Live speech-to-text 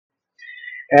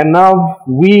And now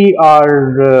we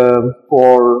are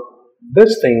for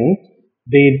this thing,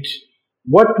 that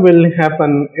what will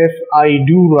happen if I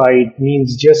do write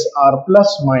means just r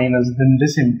plus minus, then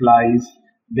this implies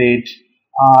that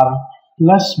r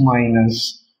plus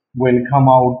minus will come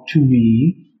out to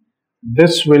be,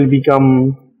 this will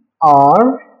become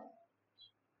r,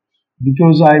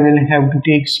 because I will have to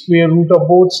take square root of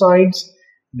both sides,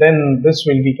 then this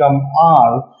will become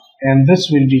r, and this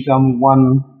will become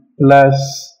 1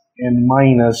 plus and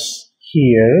minus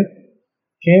here.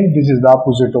 Okay, this is the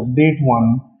opposite of that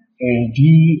one, and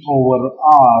d over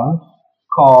r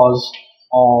cos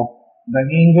of the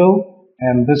angle,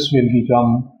 and this will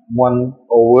become 1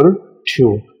 over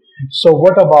 2. So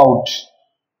what about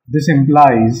this?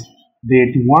 Implies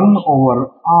that 1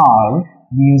 over r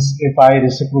means if I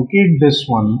reciprocate this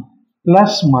one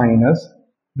plus minus,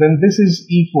 then this is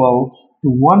equal to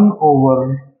 1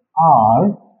 over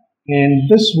r, and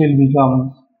this will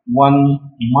become 1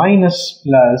 minus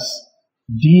plus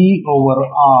d over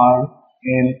r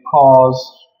and cos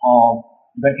of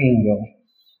the angle,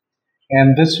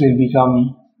 and this will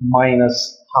become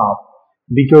minus half,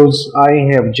 because I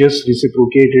have just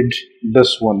reciprocated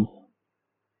this one.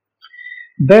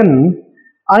 Then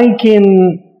I can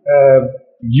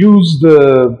use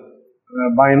the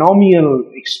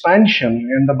binomial expansion,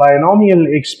 and the binomial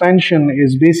expansion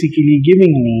is basically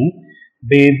giving me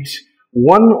that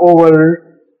 1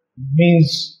 over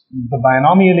means the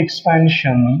binomial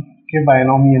expansion, okay,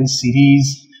 binomial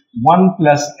series 1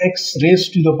 plus x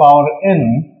raised to the power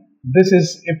n, this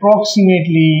is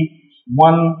approximately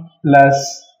 1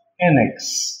 plus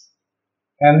nx.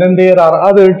 And then there are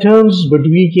other terms, but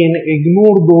we can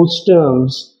ignore those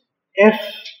terms if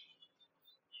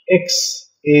x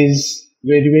is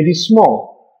very, very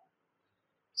small.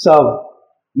 So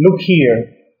look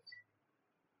here,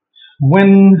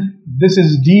 when this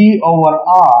is d over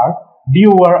r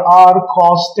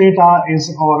cos theta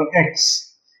is our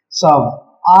x. So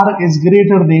r is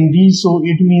greater than d, so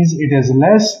it means it is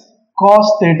less.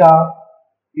 Cos theta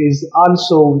is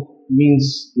also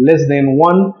means less than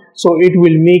 1, so it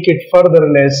will make it further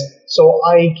less. So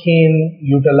I can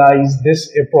utilize this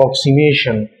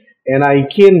approximation, and I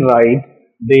can write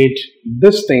that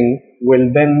this thing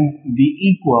will then be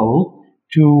equal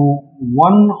to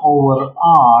 1 over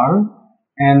r,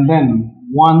 and then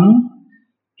 1,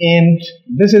 and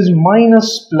this is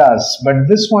minus plus, but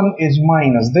this one is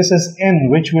minus, this is n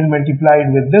which will multiply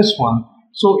it with this one,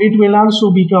 so it will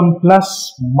also become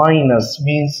plus minus,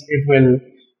 means it will,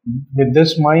 with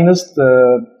this minus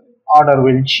the order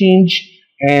will change,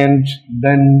 and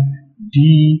then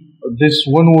d, this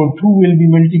 1 over 2 will be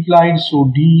multiplied,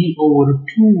 so d over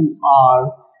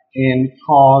 2r and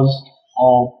cos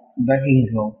of the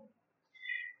angle.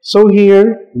 So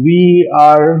here we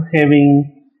are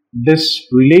having this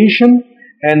relation,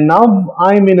 and now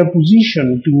I am in a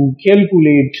position to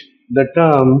calculate the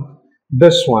term,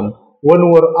 this one, 1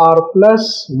 over r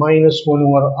plus minus 1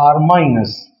 over r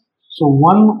minus. So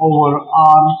 1 over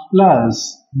r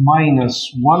plus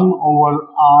minus 1 over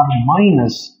r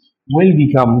minus will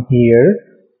become here.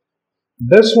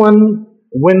 This one,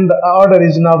 when the order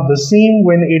is now the same,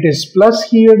 when it is plus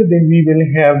here, then we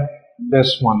will have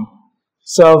this one.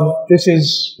 So this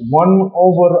is 1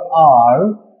 over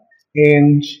r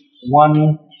and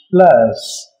 1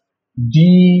 plus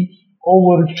d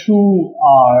over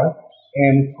 2r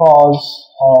and cos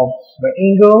of the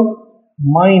angle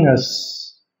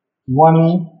minus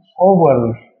 1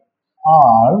 over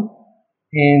r,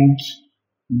 and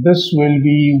this will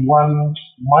be 1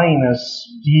 minus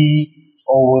d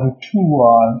over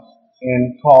 2r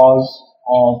and cos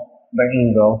of the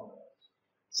angle.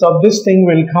 So this thing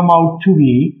will come out to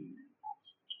be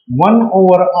 1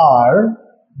 over r,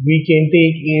 we can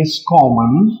take as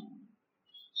common,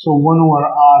 so 1 over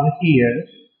r here,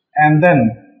 and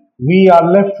then we are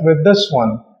left with this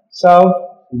one, so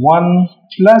 1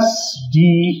 plus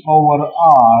d over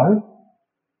r,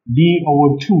 d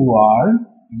over 2r,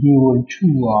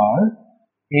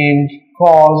 and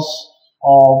cos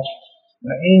of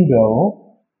the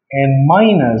angle, and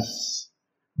minus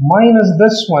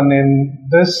this one, and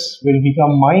this will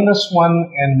become minus 1,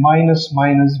 and minus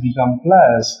become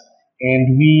plus,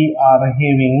 and we are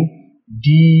having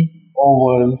d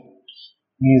over,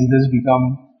 means this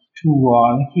become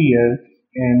 2r here,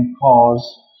 and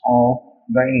cos of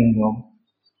the angle.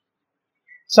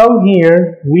 So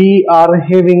here we are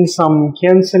having some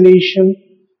cancellation,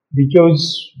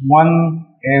 because 1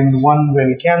 and 1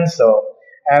 will cancel,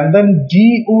 and then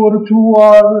d over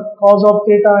 2r cos of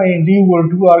theta and d over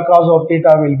 2r cos of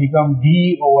theta will become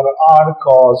d over r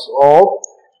cos of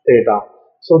theta.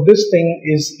 So this thing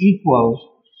is equal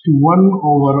to 1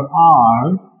 over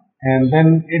r, and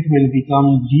then it will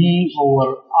become d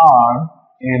over r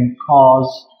and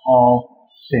cos of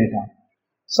theta.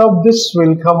 So this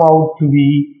will come out to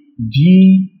be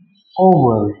d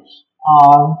over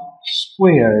r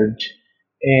squared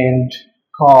and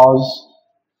cos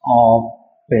of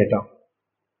theta.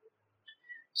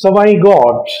 So I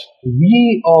got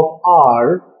V of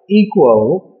r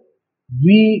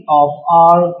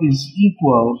is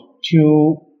equal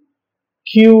to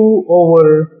q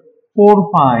over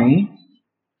 4 pi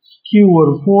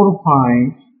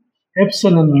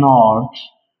epsilon naught,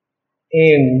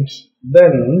 and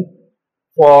then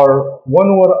for 1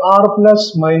 over r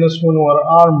plus minus 1 over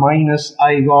r minus,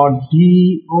 I got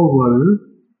d over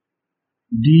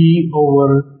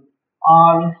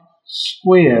r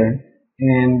squared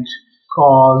and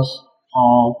cos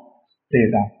of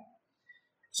theta.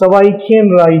 So I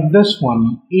can write this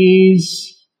one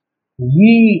is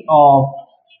V of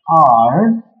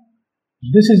r,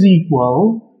 this is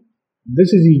equal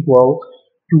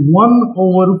to 1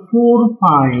 over 4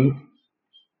 pi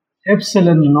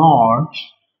epsilon naught,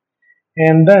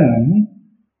 and then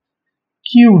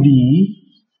qd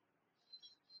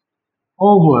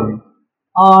over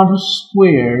r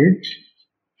squared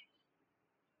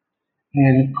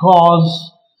and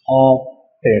cos of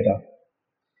theta.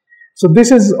 So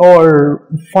this is our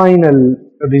final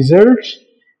result,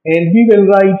 and we will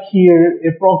write here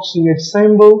approximate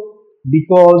symbol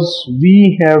because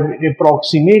we have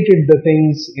approximated the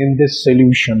things in this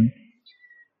solution.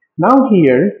 Now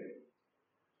here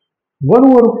 1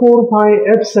 over 4 pi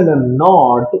epsilon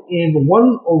naught and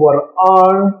 1 over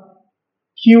r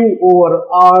q over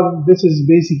r, this is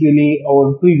basically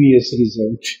our previous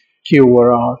result, q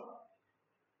over r.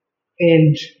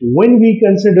 And when we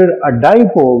consider a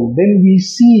dipole, then we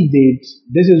see that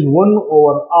this is 1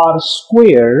 over r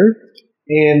square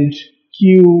and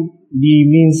qd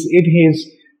means it has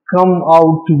come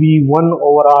out to be 1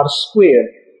 over r square.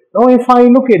 Now if I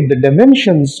look at the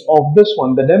dimensions of this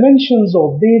one, the dimensions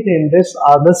of that and this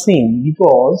are the same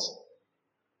because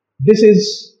this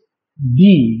is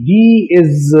d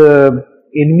is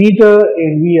in meter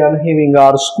and we are having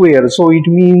r square, so it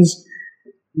means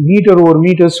meter over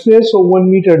meter square, so 1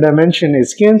 meter dimension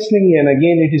is cancelling, and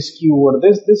again it is q over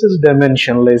this is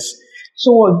dimensionless.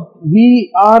 So we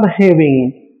are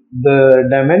having the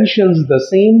dimensions the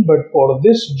same, but for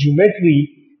this geometry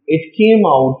it came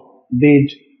out that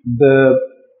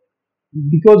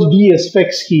because d is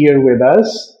fixed here with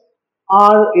us,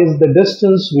 r is the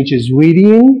distance which is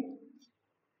varying,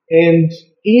 and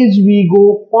as we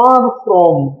go far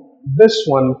from this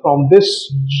one, from this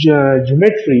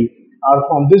geometry or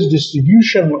from this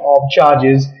distribution of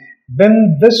charges,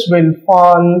 then this will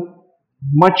fall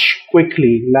much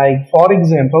quickly. Like for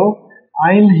example,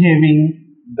 I am having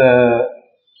the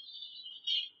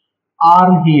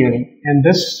r here and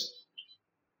this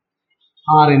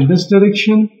r in this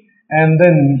direction, and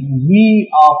then v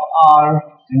of r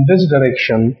in this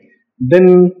direction,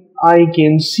 then I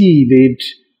can see that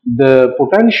the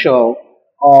potential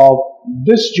of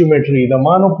this geometry, the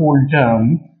monopole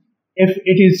term, if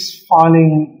it is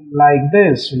falling like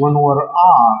this 1 over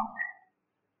r,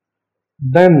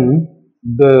 then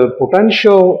the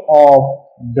potential of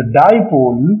the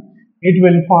dipole, it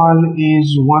will fall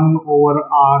is 1 over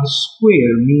r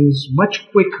square, means much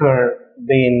quicker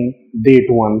than that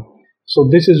one. So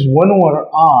this is 1 over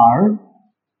r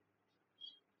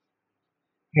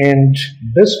and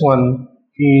this one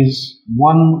is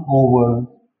 1 over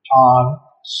r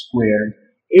squared.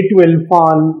 It will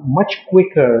fall much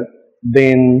quicker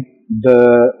than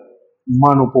the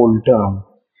monopole term.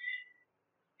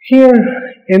 Here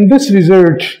in this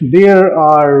result, there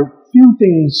are few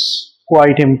things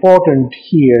quite important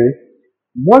here.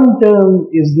 One term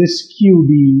is this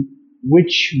qd,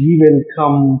 which we will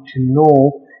come to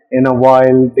know in a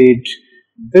while that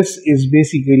this is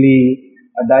basically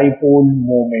a dipole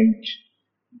moment.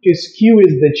 Because q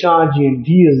is the charge and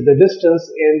d is the distance,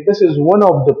 and this is one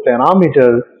of the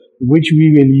parameters which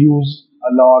we will use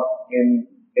a lot in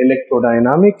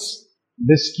electrodynamics.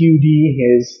 This qd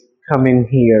has come in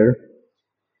here.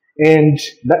 And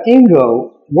the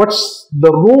angle, what's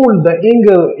the role the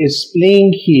angle is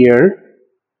playing here?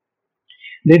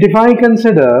 That if I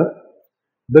consider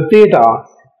the theta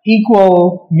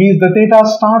equal, means the theta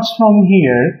starts from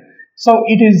here, so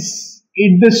it is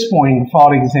at this point,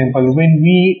 for example, when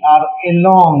we are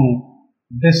along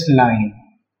this line,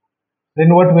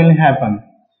 then what will happen?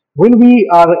 When we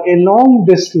are along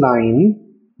this line,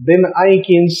 then I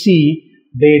can see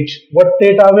that what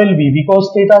theta will be,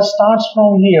 because theta starts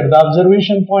from here, the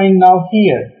observation point now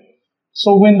here.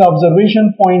 So when the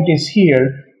observation point is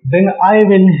here, then I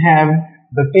will have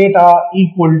the theta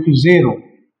equal to 0.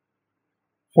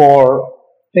 For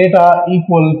theta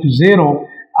equal to 0,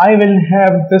 I will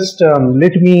have this term.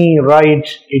 Let me write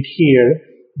it here,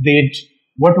 that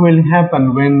what will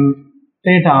happen when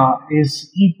theta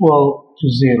is equal to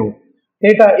 0.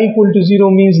 Theta equal to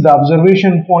 0 means the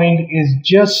observation point is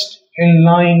just in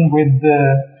line with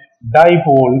the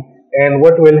dipole, and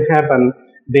what will happen,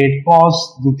 that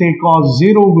cos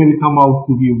 0 will come out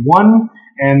to be 1,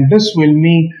 and this will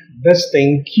make this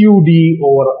thing QD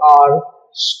over R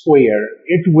square.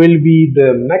 It will be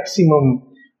the maximum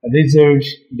result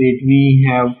that we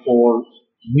have for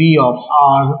V of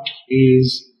R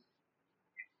is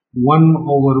 1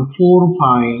 over 4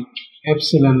 pi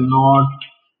epsilon naught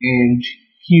and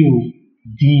Q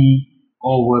D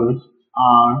over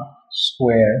R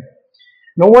square.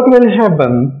 Now what will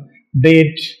happen,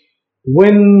 that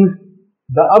when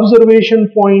the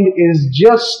observation point is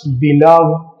just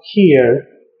below here,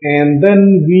 and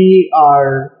then we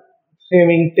are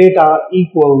having theta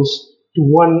equals to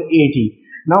 180.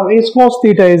 Now as cos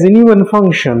theta is an even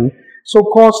function, so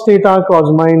cos theta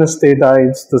cos minus theta,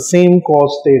 it's the same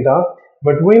cos theta,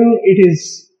 but when it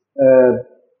is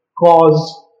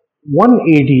cos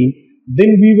 180, then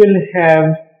we will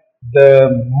have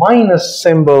the minus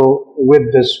symbol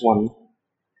with this one.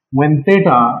 When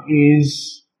theta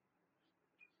is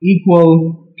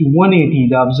equal to 180,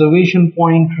 the observation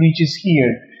point reaches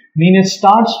here. Mean it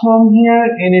starts from here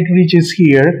and it reaches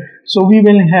here. So we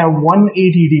will have 180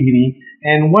 degree,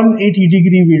 and 180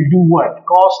 degree will do what?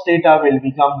 Cos theta will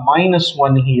become minus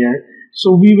 1 here.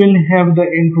 So we will have the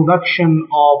introduction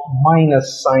of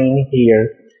minus sign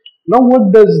here. Now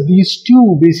what does these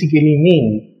two basically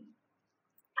mean?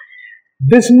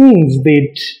 This means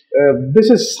that this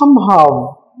is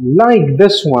somehow like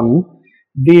this one,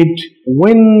 that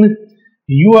when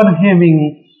you are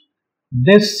having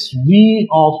this V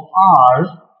of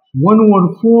R 1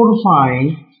 over 4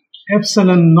 pi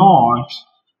epsilon naught,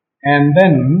 and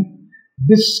then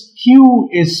this Q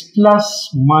is plus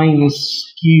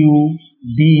minus Q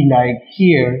D like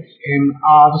here in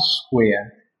R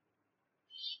square.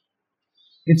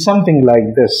 It's something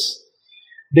like this,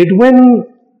 that when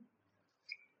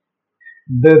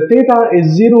the theta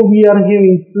is 0, we are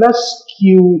having plus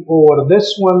Q over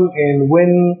this one, and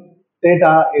when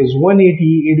theta is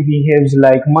 180, it behaves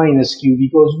like minus Q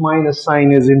because minus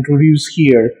sign is introduced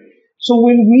here. So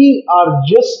when we are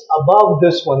just above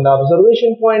this one, the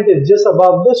observation point is just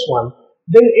above this one,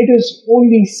 then it is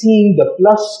only seeing the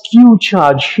plus Q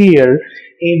charge here,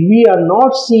 and we are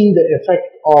not seeing the effect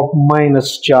of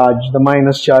minus charge, the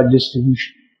minus charge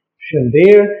distribution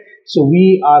there. So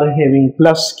we are having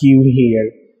plus Q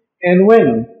here. And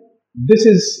when this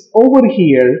is over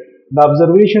here, the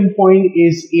observation point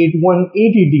is at 180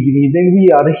 degree, then we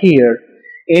are here,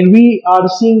 and we are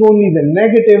seeing only the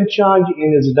negative charge,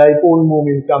 and its dipole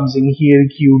moment comes in here,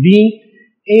 QD,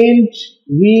 and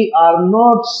we are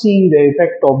not seeing the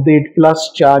effect of that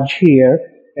plus charge here,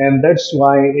 and that's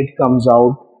why it comes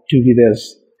out to be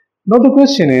this. Now the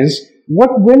question is,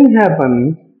 what will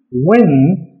happen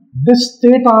when this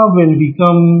theta will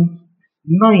become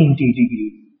 90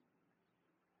 degree?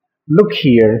 Look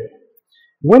here.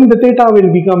 When the theta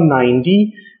will become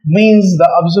 90, means the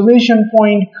observation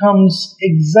point comes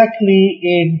exactly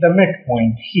at the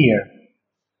midpoint here.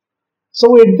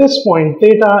 So at this point,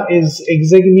 theta is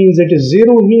exactly, means it is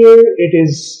 0 here, it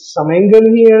is some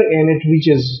angle here, and it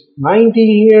reaches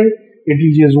 90 here, it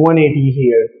reaches 180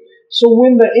 here. So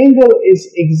when the angle is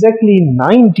exactly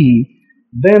 90,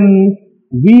 then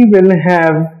we will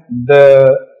have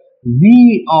the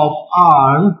V of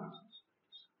R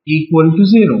equal to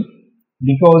 0.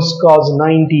 Because cos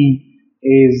 90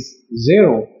 is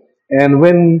 0, and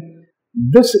when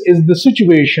this is the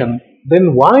situation,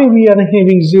 then why we are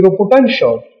having 0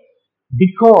 potential?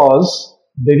 Because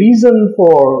the reason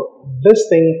for this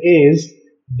thing is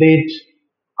that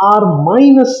R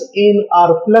minus and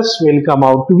R plus will come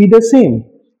out to be the same.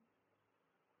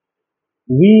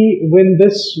 When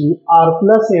this R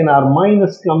plus and R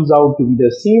minus comes out to be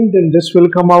the same, then this will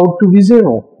come out to be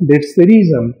 0. That's the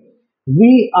reason.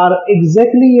 We are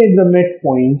exactly at the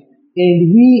midpoint,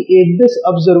 and we at this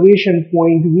observation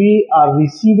point we are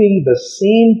receiving the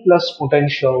same plus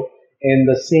potential and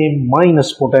the same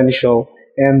minus potential,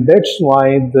 and that's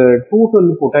why the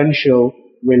total potential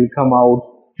will come out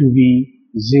to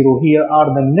be 0. Here are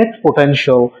the net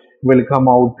potential will come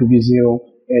out to be 0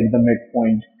 at the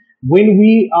midpoint. When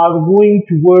we are going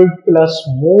toward plus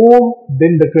more,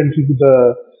 then the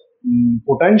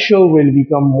potential will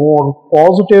become more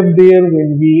positive there.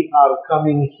 When we are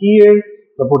coming here,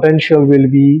 the potential will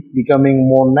be becoming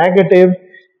more negative,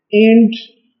 and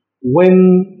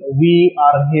when we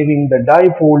are having the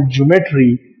dipole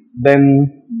geometry,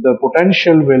 then the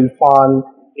potential will fall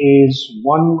as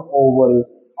 1 over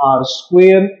r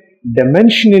square.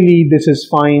 Dimensionally, this is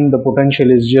fine. The potential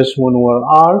is just 1 over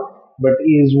r. But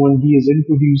as when d is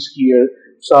introduced here,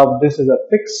 so this is a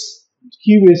fixed,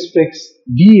 q is fixed,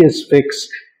 d is fixed,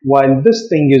 while this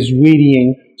thing is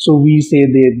varying. So we say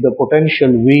that the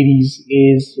potential varies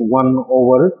is 1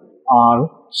 over r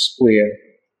square.